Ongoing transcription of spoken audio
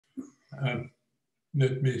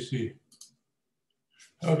Let me see.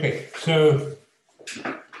 Okay, so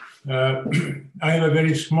I have a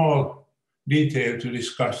very small detail to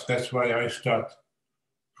discuss. That's why I start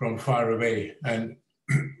from far away and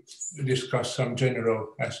discuss some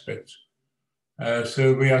general aspects.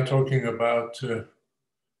 So we are talking about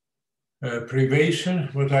privation,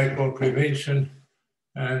 what I call privation,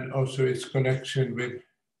 and also its connection with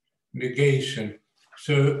negation.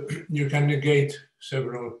 So you can negate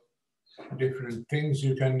several different things.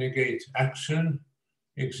 You can negate action,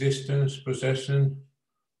 existence, possession,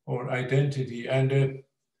 or identity. And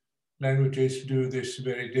languages do this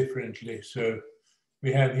very differently. So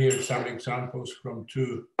we have here some examples from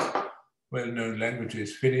two well-known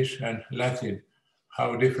languages, Finnish and Latin,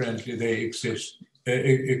 how differently they express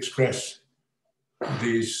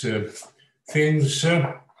these things.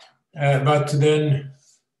 But then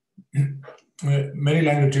many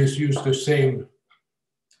languages use the same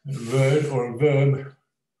word or verb,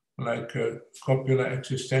 like copula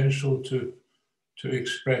existential, to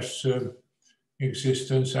express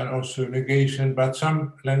existence and also negation. But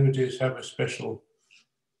some languages have a special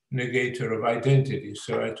negator of identity.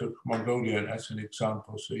 So I took Mongolian as an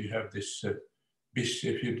example. So you have this bish,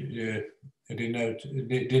 if you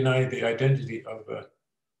deny the identity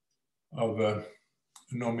of a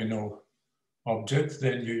nominal object,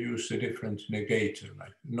 then you use a different negator,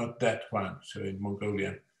 like not that one. So in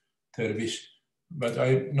Mongolian, tervish. But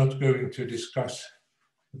I'm not going to discuss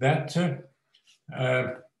that.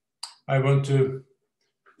 I want to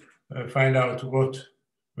find out what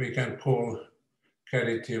we can call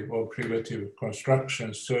caritive or privative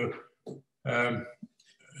constructions. So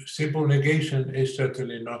simple negation is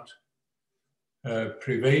certainly not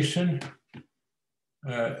privation.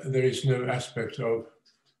 There is no aspect of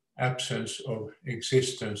absence of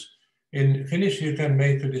existence. In Finnish, you can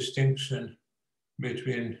make a distinction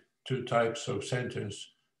between two types of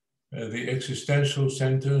sentence. The existential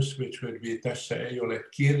sentence, which would be tässä ei ole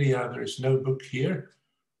kirja, there is no book here,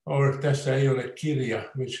 or tässä ei ole kirja,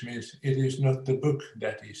 which means it is not the book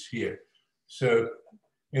that is here. So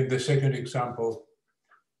in the second example,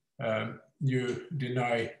 you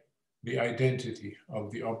deny the identity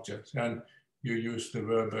of the object, and you use the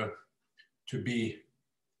verb to be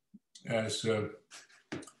as an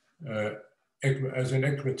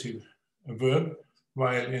equative verb,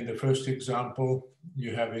 while in the first example,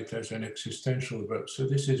 you have it as an existential verb. So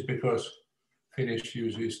this is because Finnish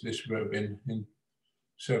uses this verb in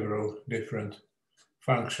several different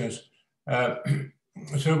functions.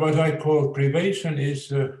 So what I call privation is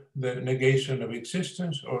the negation of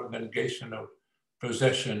existence or the negation of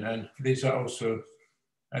possession. And these are also,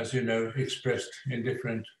 as you know, expressed in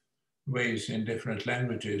different ways in different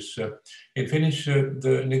languages. In Finnish,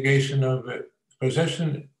 the negation of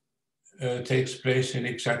possession takes place in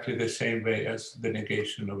exactly the same way as the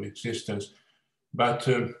negation of existence. But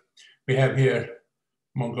we have here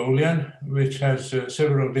Mongolian, which has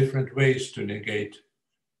several different ways to negate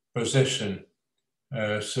possession.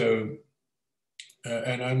 And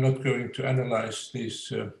I'm not going to analyze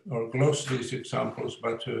these or gloss these examples,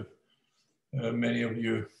 but many of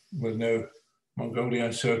you will know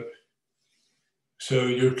Mongolian. So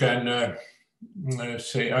you can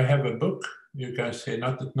say, I have a book. You can say,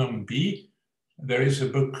 not at nom be. There is a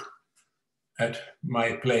book at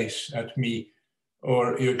my place, at me.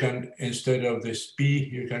 Or you can, instead of this be,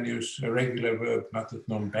 you can use a regular verb, not at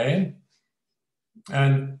nom ben.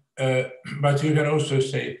 And but you can also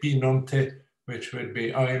say pi non te, which would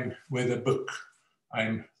be I'm with a book.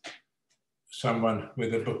 I'm someone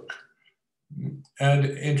with a book. And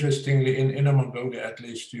interestingly, in Inner Mongolia, at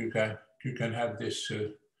least, you can have this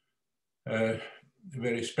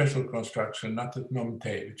very special construction, not at nom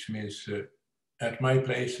te, which means at my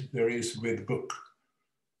place there is with book.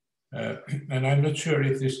 And I'm not sure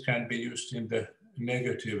if this can be used in the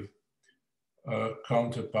negative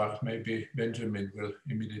counterpart. Maybe Benjamin will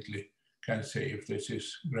immediately can say if this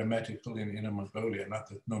is grammatical in Inner Mongolia,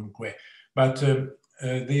 not at nom que. But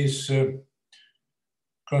these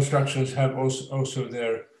constructions have also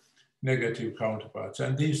their negative counterparts.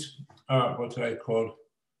 And these are what I call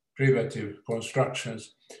privative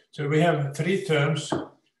constructions. So we have three terms.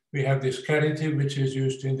 We have this caritive, which is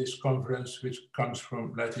used in this conference, which comes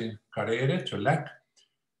from Latin carere, to lack.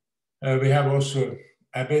 We have also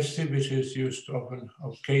abessive, which is used often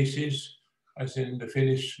of cases, as in the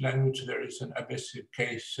Finnish language, there is an abessive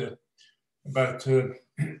case. But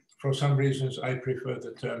for some reasons, I prefer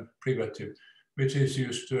the term privative, which is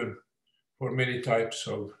used for many types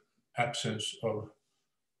of absence of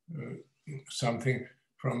something,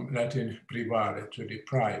 from Latin privare, to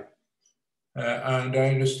deprive. And I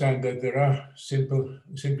understand that there are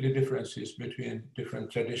simply differences between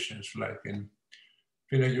different traditions, like in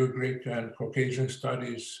Finno-Ugric and Caucasian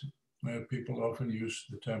studies, people often use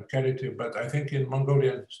the term Caritive, but I think in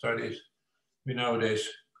Mongolian studies, we nowadays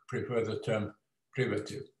prefer the term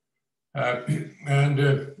privative.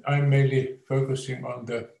 I'm mainly focusing on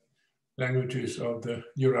the languages of the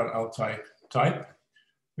Ural-Altaic type,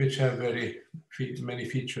 which have very many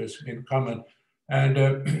features in common.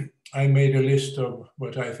 And I made a list of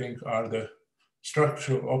what I think are the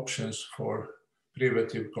structural options for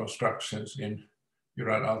privative constructions in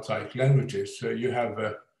Ural-Altaic languages. So you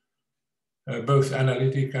have both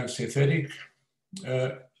analytic and synthetic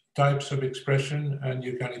types of expression, and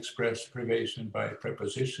you can express privation by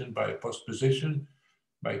preposition, by postposition,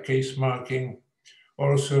 by case marking,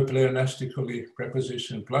 also pleonastically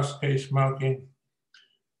preposition plus case marking.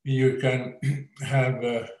 You can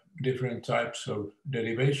have different types of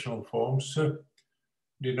derivational forms,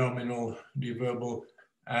 denominal, deverbal,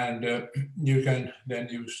 and you can then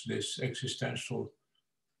use this existential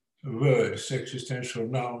words, existential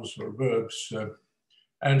nouns or verbs.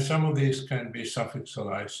 And some of these can be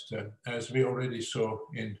suffixalized, as we already saw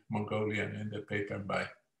in Mongolian in the paper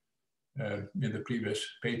in the previous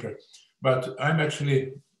paper. But I'm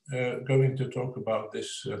actually going to talk about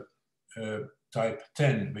this type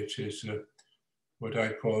 10, which is what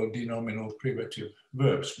I call denominal privative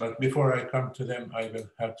verbs. But before I come to them, I will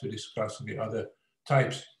have to discuss the other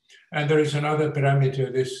types. And there is another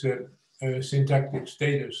parameter, this syntactic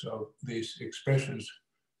status of these expressions,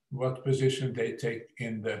 what position they take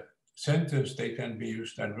in the sentence. They can be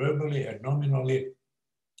used adverbally, adnominally,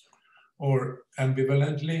 or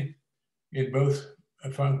ambivalently in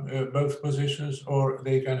both positions, or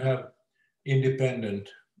they can have independent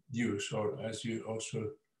use, or as you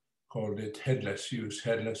also called it, headless use,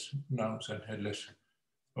 headless nouns and headless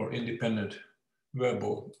or independent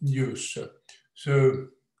verbal use. So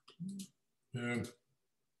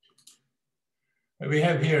we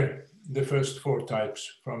have here the first four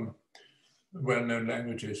types from well-known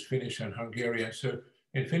languages, Finnish and Hungarian. So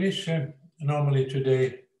in Finnish, normally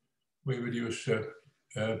today, we would use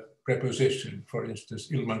a preposition, for instance,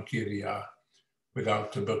 ilman kirjaa,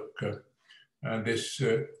 without a book. And this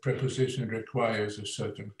preposition requires a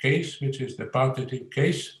certain case, which is the partitive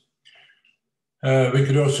case. We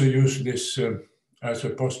could also use this as a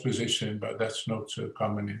postposition, but that's not so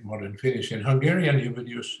common in modern Finnish. In Hungarian, you would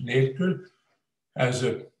use nélkül as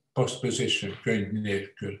a postposition, könyv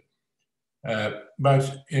nélkül.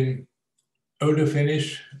 But in older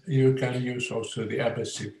Finnish, you can use also the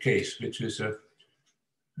abassive case, which is a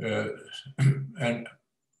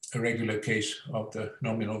regular case of the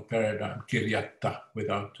nominal paradigm, kirjatta,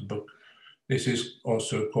 without a book. This is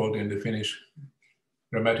also called in the Finnish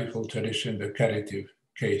grammatical tradition the caritive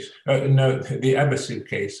case. No, the abassive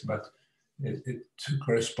case, but it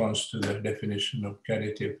corresponds to the definition of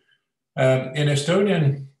caritive. In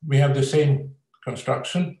Estonian, we have the same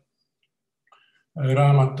construction.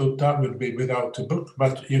 Raamattuta would be without a book,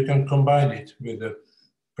 but you can combine it with a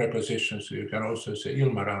preposition. So you can also say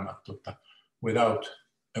ilma raamattuta, without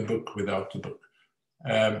a book, without a book.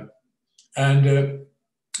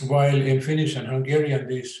 While in Finnish and Hungarian,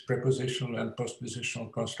 these prepositional and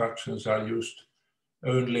postpositional constructions are used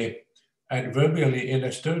only adverbially, in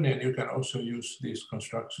Estonian, you can also use these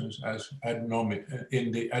constructions as in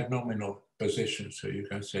the adnominal position. So you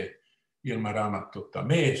can say ilma raamattuta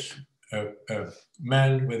mees, a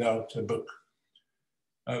man without a book,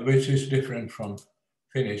 which is different from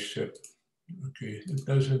Finnish. Okay, it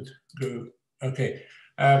doesn't go, okay.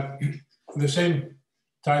 The same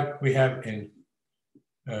type we have in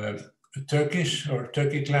Turkish or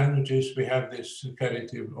Turkic languages. We have this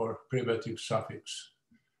caritive or privative suffix,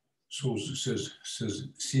 siz,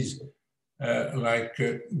 like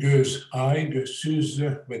göz, eye,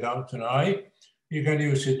 gözsüz, without an eye. You can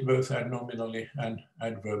use it both adnominally and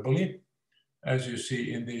adverbally, as you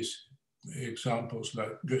see in these examples,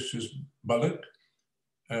 like gözsüz balık,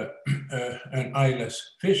 an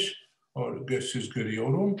eyeless fish, or gözsüz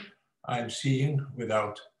görüyorum, I'm seeing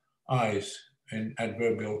without eyes, in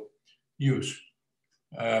adverbial use.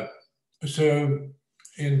 So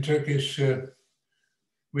in Turkish,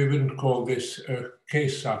 we wouldn't call this a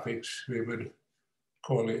case suffix, we would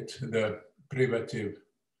call it the privative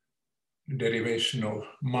derivational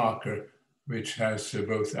marker, which has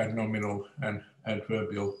both adnominal and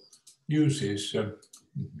adverbial uses.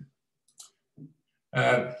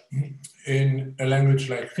 In a language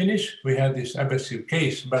like Finnish, we have this abassive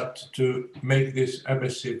case, but to make this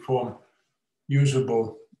abassive form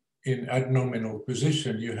usable in adnominal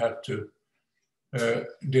position, you have to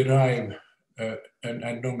derive an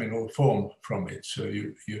abdominal form from it. So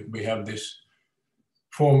we have this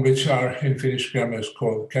form which are in Finnish grammar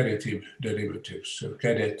called caritive derivatives. So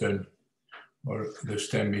cadeten, or the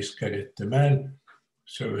stem is cadetteman,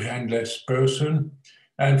 so handless person.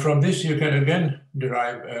 And from this you can again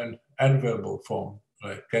derive an adverbial form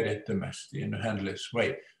like cadettemasti in a handless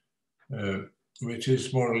way, which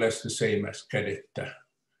is more or less the same as cadetta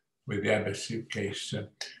with the abbessive case.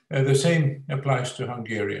 The same applies to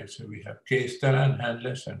Hungarian. So we have késztelen,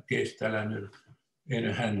 handless, and késztelenül in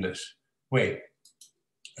a handless way.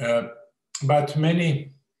 But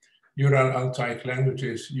many Ural-Altaic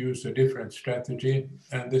languages use a different strategy,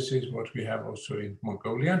 and this is what we have also in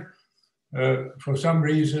Mongolian. For some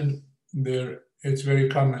reason, it's very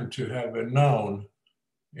common to have a noun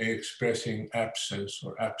expressing absence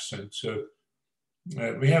or absent. So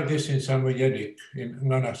we have this in Samoyedic. In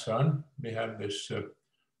Nganasan, we have this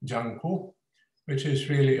janku, which is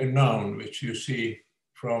really a noun, which you see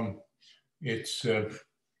from its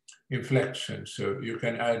inflection. So you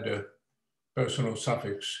can add a personal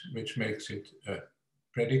suffix, which makes it a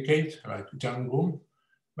predicate, like jangum,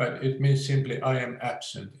 but it means simply I am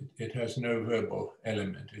absent. It has no verbal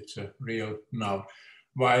element. It's a real noun.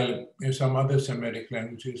 While in some other Semitic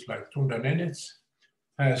languages, like Tundanenets,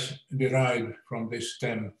 has derived from this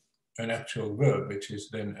stem an actual verb, which is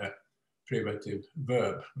then a privative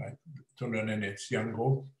verb, like Tundanenets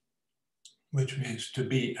yango, which means to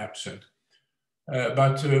be absent.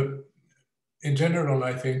 But in general,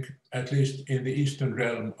 I think, at least in the eastern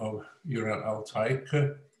realm of Ural-Altaic,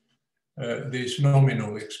 these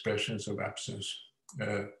nominal expressions of absence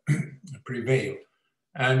prevail.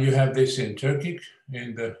 And you have this in Turkic,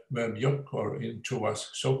 in the verb yok, or in çuvas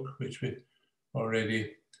sok, which we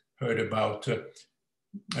already heard about.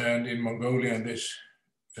 And in Mongolian, this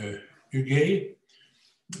ugei,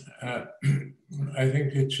 I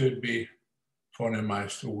think it should be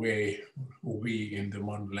phonemized uwe, uvi in the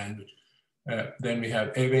modern language. Then we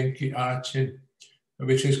have evenki achin,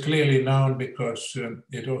 which is clearly noun because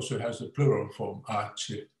it also has a plural form,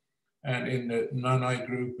 achi. And in the Nanai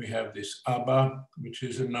group, we have this abba, which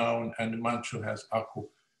is a noun, and Manchu has aku.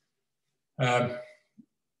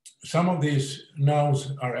 Some of these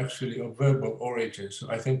nouns are actually of verbal origin. So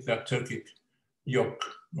I think that Turkic yok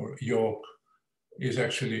or york is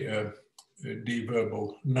actually a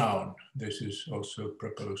deverbal noun. This is also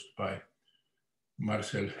proposed by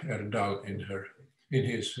Marcel Erdal in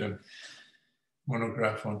his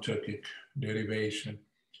monograph on Turkic derivation.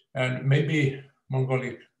 And maybe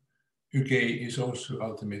Mongolic ugei is also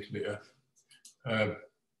ultimately a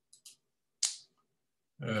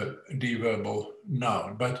deverbal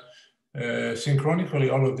noun, but synchronically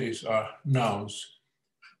all of these are nouns.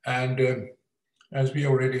 And as we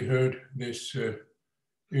already heard, this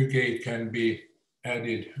ugei can be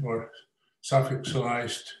added or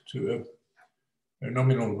suffixalized to a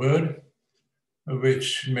nominal word,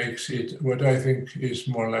 which makes it what I think is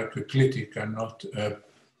more like a clitic and not a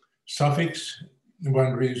suffix.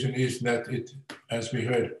 One reason is that it, as we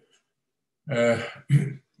heard,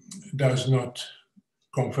 does not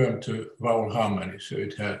conform to vowel harmony. So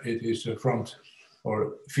it is a front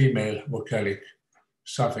or female vocalic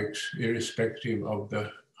suffix, irrespective of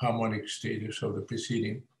the harmonic status of the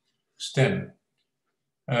preceding stem.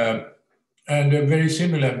 And a very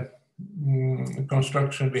similar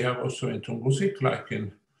construction we have also in Tungusic, like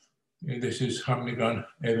this is Hamnigan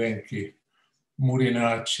evenki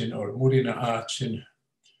murinachin or murinaachin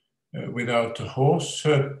without a horse.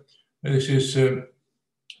 This is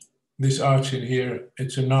this achin here,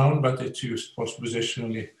 it's a noun, but it's used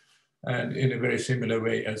postpositionally, and in a very similar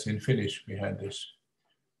way as in Finnish, we had this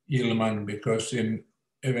ilman, because in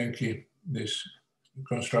evenki, this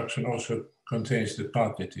construction also contains the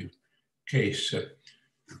partitive case.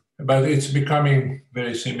 But it's becoming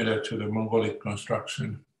very similar to the Mongolic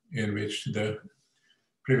construction, in which the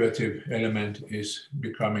privative element is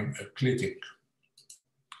becoming a clitic.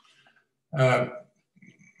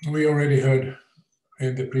 We already heard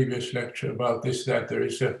in the previous lecture about this, that there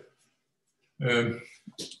is a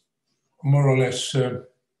more or less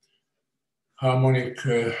harmonic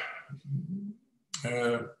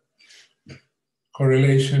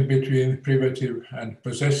correlation between privative and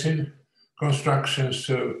possessive constructions.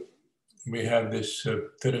 So we have this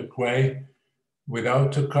terukwe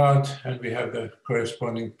without a card, and we have the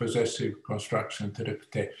corresponding possessive construction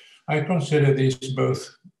terukte. I consider these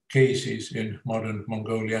both cases in modern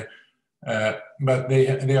Mongolian, but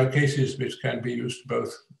they are cases which can be used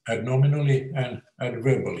both adnominally and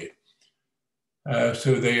adverbally.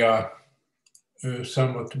 So they are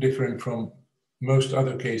somewhat different from most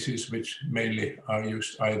other cases, which mainly are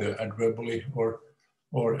used either adverbally or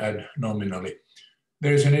or add nominally.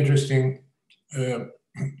 There is an interesting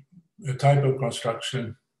type of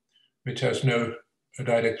construction which has no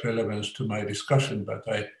direct relevance to my discussion, but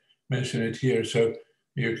I mention it here. So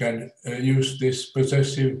you can use this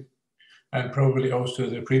possessive and probably also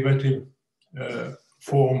the privative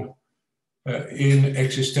form in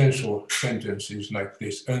existential sentences like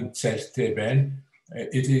this.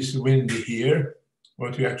 It is windy here.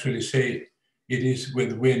 What you actually say, it is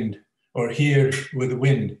with wind, or here with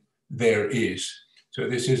wind there is. So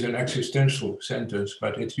this is an existential sentence,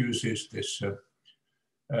 but it uses this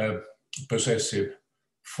possessive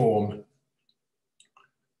form.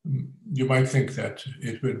 You might think that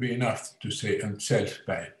it would be enough to say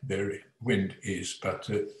 "Selfberg," there wind is, but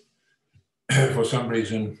for some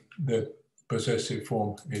reason the possessive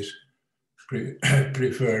form is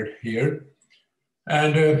preferred here.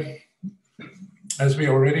 And as we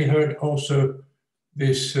already heard, also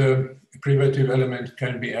this privative element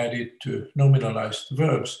can be added to nominalized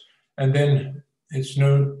verbs, and then it's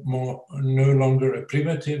no longer a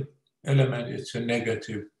privative element, it's a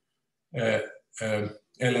negative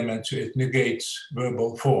element, so it negates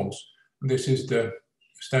verbal forms. This is the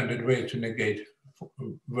standard way to negate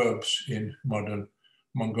verbs in modern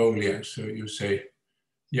Mongolian. So you say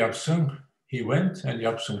Yapsung, he went, and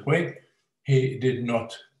Yapsung Wei, he did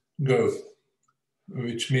not go,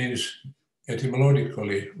 which means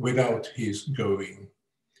etymologically without his going,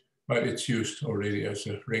 but it's used already as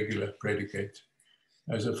a regular predicate,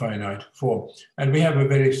 as a finite form. And we have a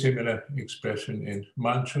very similar expression in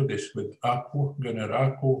Manchu, this with aku, Gunnar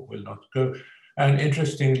aku, will not go. And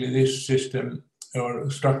interestingly, this system or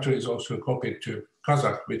structure is also copied to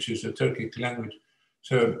Kazakh, which is a Turkic language.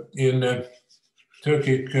 So in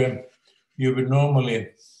Turkic, you would normally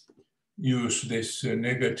use this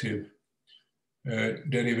negative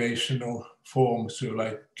derivational form, so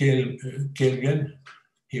like kelgen,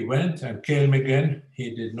 he went, and kelmegen,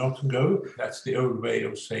 he did not go. That's the old way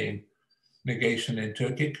of saying negation in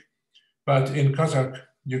Turkic. But in Kazakh,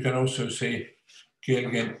 you can also say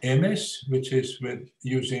kelgen emes, which is by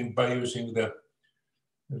using the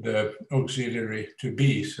auxiliary to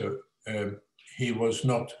be. So he was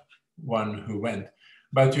not one who went.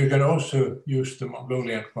 But you can also use the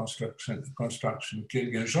Mongolian construction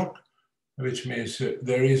kelgen jok, which means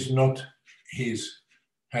there is not his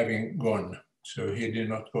having gone. So he did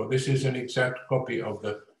not go. This is an exact copy of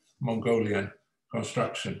the Mongolian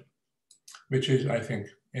construction, which is, I think,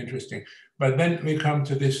 interesting. But then we come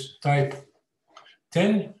to this type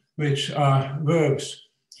 10, which are verbs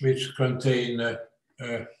which contain a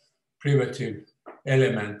privative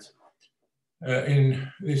element.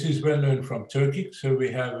 This is well known from Turkic. So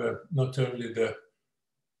we have not only the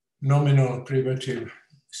nominal privative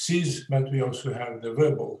siz, but we also have the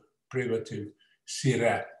verbal privative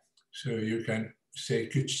sira. So you can say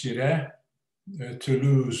küçsire, to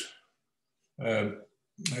lose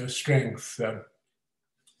strength.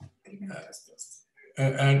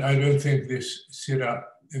 And I don't think this sira,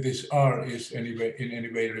 this R is in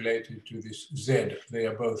any way related to this Z. They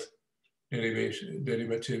are both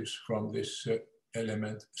derivatives from this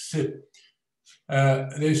element si.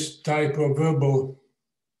 This type of verbal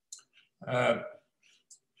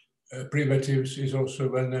privatives is also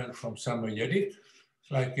well known from Samoyedic,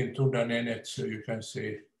 like in Turdanenet, so you can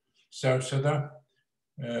say Sarsada,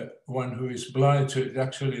 one who is blind. So it's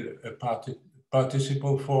actually a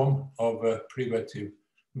participle form of a privative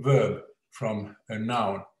verb from a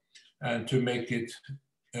noun. And to make it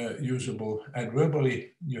usable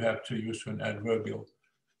adverbially, you have to use an adverbial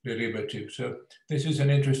derivative. So this is an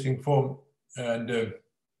interesting form, and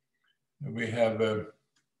we have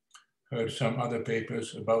heard some other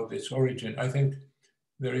papers about its origin. I think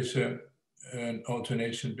there is an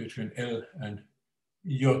alternation between L and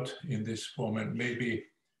J in this form, and maybe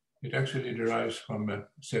it actually derives from a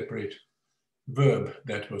separate verb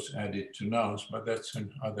that was added to nouns, but that's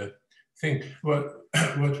another thing.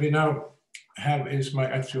 What we now have is my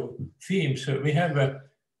actual theme. So we have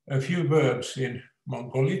a few verbs in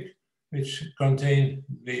Mongolic which contain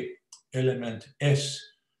the element S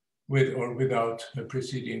with or without a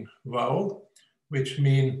preceding vowel, which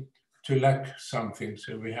mean to lack something.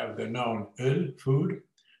 So we have the noun öl, food,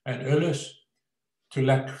 and ölös, to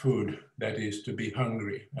lack food, that is to be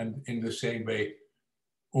hungry. And in the same way,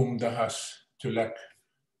 dahas, to lack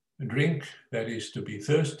drink, that is to be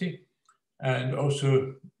thirsty. And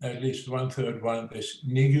also at least 1/3 one, this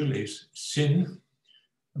nigul is sin,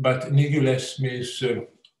 but nigules means to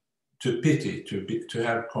pity, to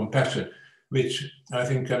have compassion, which I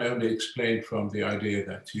think can only explain from the idea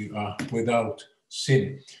that you are without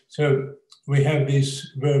sin. So we have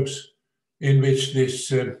these verbs in which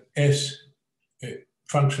this S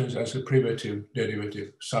functions as a privative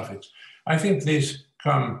derivative suffix. I think this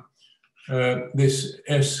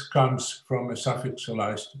S comes from a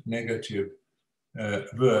suffixalized negative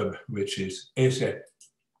verb, which is ese.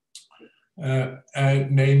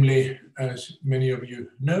 And namely, as many of you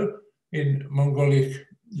know, in Mongolic,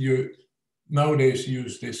 you nowadays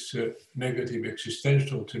use this negative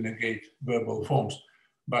existential to negate verbal forms.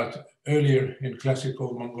 But earlier in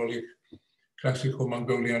classical Mongolian,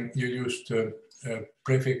 you used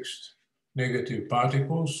prefixed negative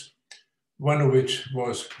particles, one of which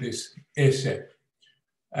was this ese.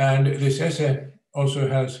 And this ese also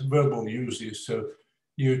has verbal uses, so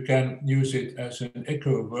you can use it as an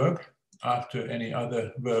echo verb after any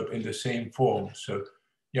other verb in the same form. So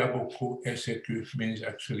yabuku eseku means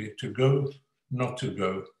actually to go, not to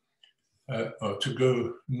go, or to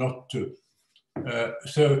go, not to.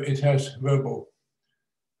 So it has verbal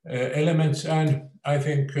elements, and I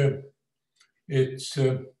think it's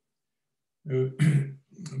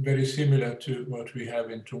very similar to what we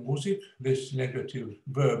have in Tungusic, this negative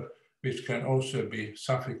verb, which can also be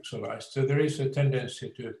suffixalized. So there is a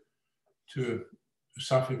tendency to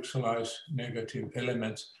suffixalize negative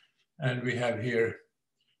elements. And we have here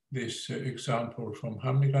this example from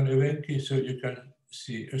Hamnikan Evenki. So you can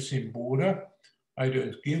see a simbura. I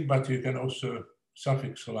don't give, but you can also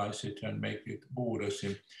suffixalize it and make it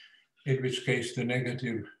burasim, in which case the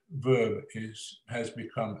negative verb has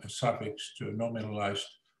become a suffix to a nominalized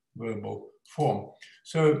verbal form.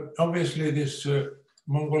 So obviously this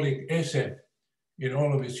Mongolic ese in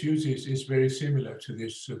all of its uses is very similar to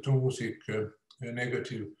this Tungusic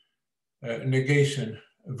negative negation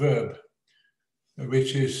verb,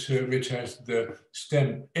 which has the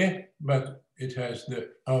stem e, but it has the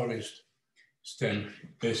aorist stem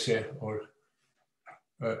ese or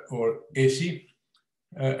esi.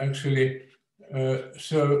 Actually,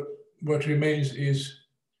 so what remains is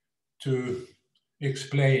to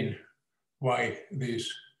explain why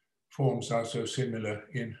these forms are so similar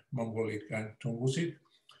in Mongolic and Tungusic.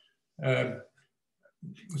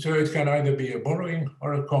 So it can either be a borrowing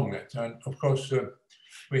or a cognet. And of course,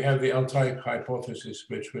 we have the Altaic hypothesis,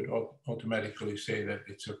 which would automatically say that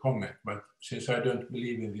it's a cognet. But since I don't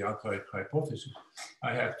believe in the Altaic hypothesis,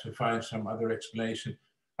 I have to find some other explanation.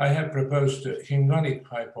 I have proposed a Hinganic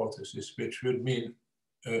hypothesis, which would mean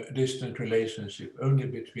a distant relationship only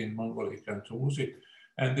between Mongolic and Tungusic.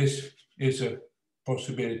 And this is a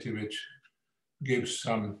possibility which gives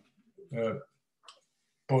some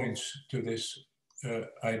points to this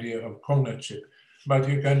idea of cognateship. But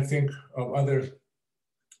you can think of other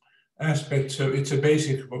aspects. So it's a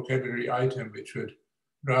basic vocabulary item which would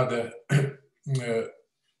rather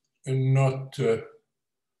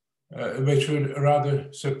which would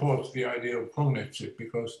rather support the idea of cognateship,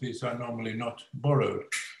 because these are normally not borrowed.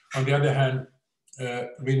 On the other hand,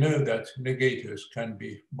 we know that negators can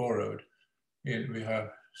be borrowed. We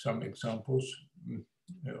have some examples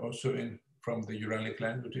also from the Uralic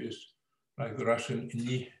languages, like the Russian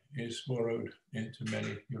ni is borrowed into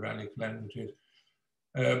many Uralic languages.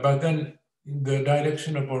 But then the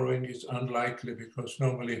direction of borrowing is unlikely, because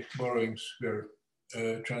normally borrowings were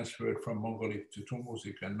transferred from Mongolic to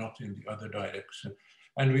Tungusic and not in the other direction.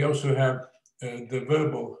 And we also have the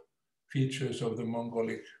verbal features of the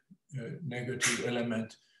Mongolic negative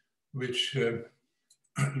element, which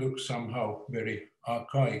looks somehow very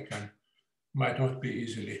archaic and might not be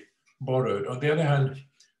easily borrowed. On the other hand,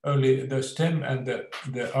 only the stem and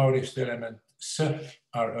the aorist element se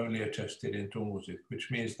are only attested in Tungusic, which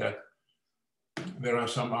means that there are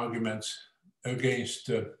some arguments against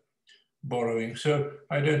borrowing. So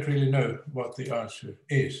I don't really know what the answer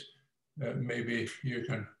is. Maybe you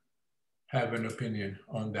can have an opinion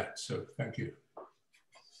on that. So thank you.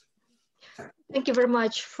 Thank you very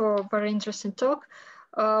much for a very interesting talk.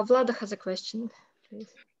 Vlada has a question,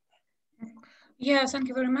 please. Yeah, thank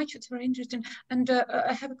you very much. It's very interesting. And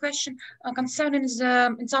I have a question concerning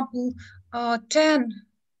the example 10,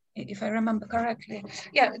 if I remember correctly.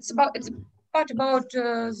 Yeah, it's part about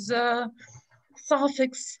the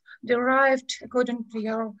suffix derived according to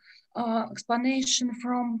your explanation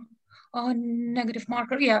from negative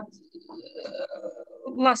marker. Yeah,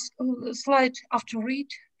 last slide after read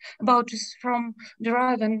about this from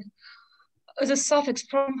deriving the suffix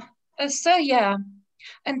from so yeah.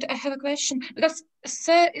 And I have a question, because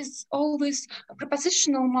se is always a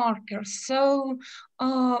prepositional marker. So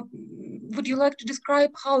would you like to describe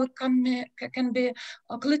how it can be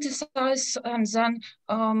politicized and then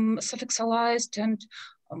suffixalized and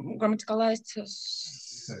grammaticalized?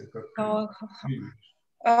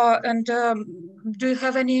 And do you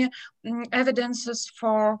have any evidences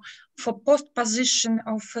for postposition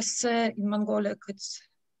of se in Mongolic?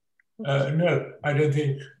 No, I don't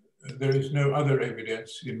think there is no other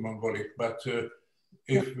evidence in Mongolic, but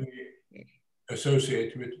if we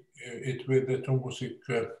associate it with the Tomusic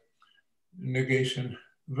negation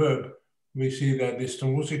verb, we see that this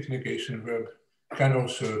Tomusic negation verb can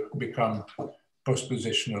also become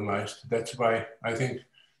postpositionalized. That's why I think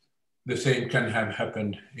the same can have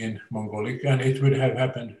happened in Mongolic, and it would have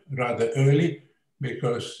happened rather early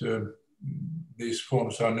because these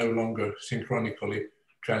forms are no longer synchronically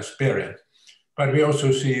transparent. But we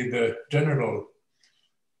also see the general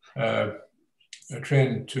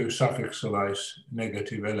trend to suffixalize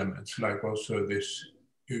negative elements, like also this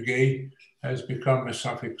ugei has become a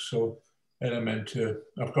suffixal element.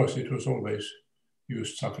 Of course, it was always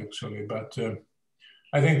used suffixally, but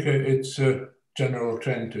I think it's a general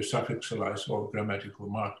trend to suffixalize all grammatical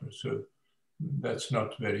markers. So that's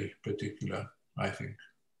not very particular, I think.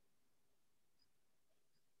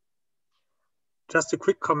 Just a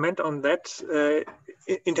quick comment on that.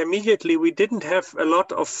 Intermediately, we didn't have a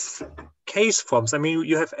lot of case forms. I mean,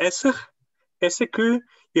 you have esse, esseku,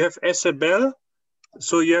 you have essebel.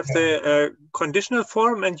 So you have the conditional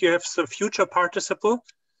form and you have the future participle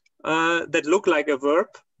that look like a verb,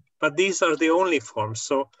 but these are the only forms.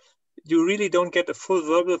 So you really don't get a full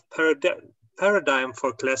verbal paradigm for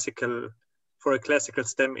a classical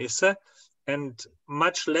stem isse, and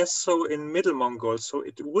much less so in Middle Mongol. So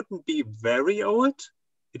it wouldn't be very old.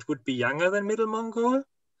 It would be younger than Middle Mongol.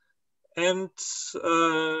 And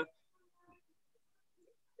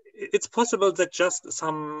it's possible that just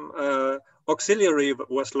some auxiliary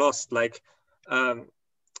was lost, like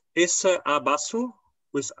isse abasu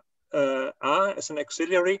with a as an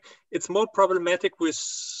auxiliary. It's more problematic with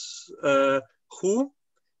hu,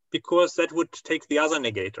 because that would take the other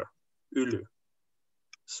negator, ulu.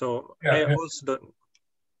 So yeah, I also don't.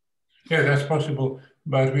 Yeah, that's possible,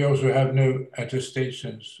 but we also have no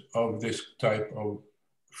attestations of this type of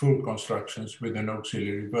full constructions with an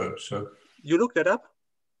auxiliary verb. So you looked that up?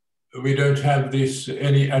 We don't have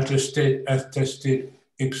any attested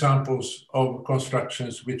examples of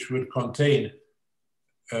constructions which would contain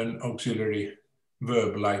an auxiliary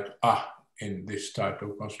verb like ah in this type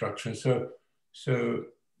of construction. So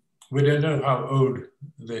we don't know how old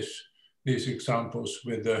these examples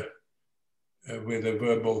with the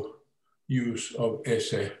verbal use of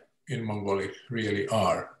esse in Mongolic really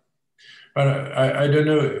are. But I don't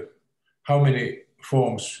know how many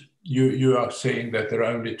forms you are saying that there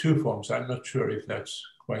are only 2 forms. I'm not sure if that's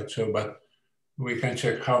quite so, but we can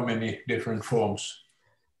check how many different forms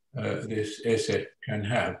this esse can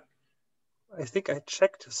have. I think I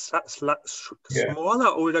checked smaller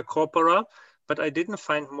older corpora, but I didn't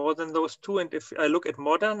find more than those 2. And if I look at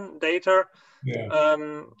modern data,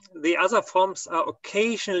 the other forms are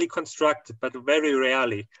occasionally constructed, but very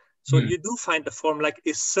rarely. So you do find a form like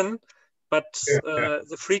issen, but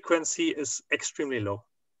the frequency is extremely low.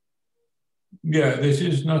 Yeah, this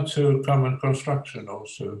is not so common construction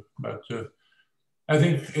also, but I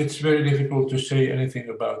think it's very difficult to say anything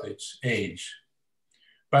about its age.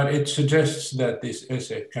 But it suggests that this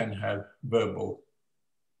esse can have verbal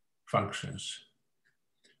functions.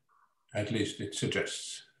 At least it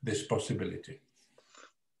suggests this possibility.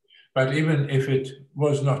 But even if it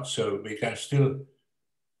was not so, we can still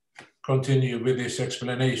continue with this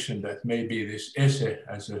explanation that maybe this esse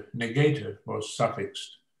as a negator was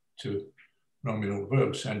suffixed to nominal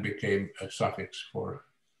verbs and became a suffix for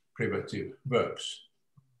privative verbs.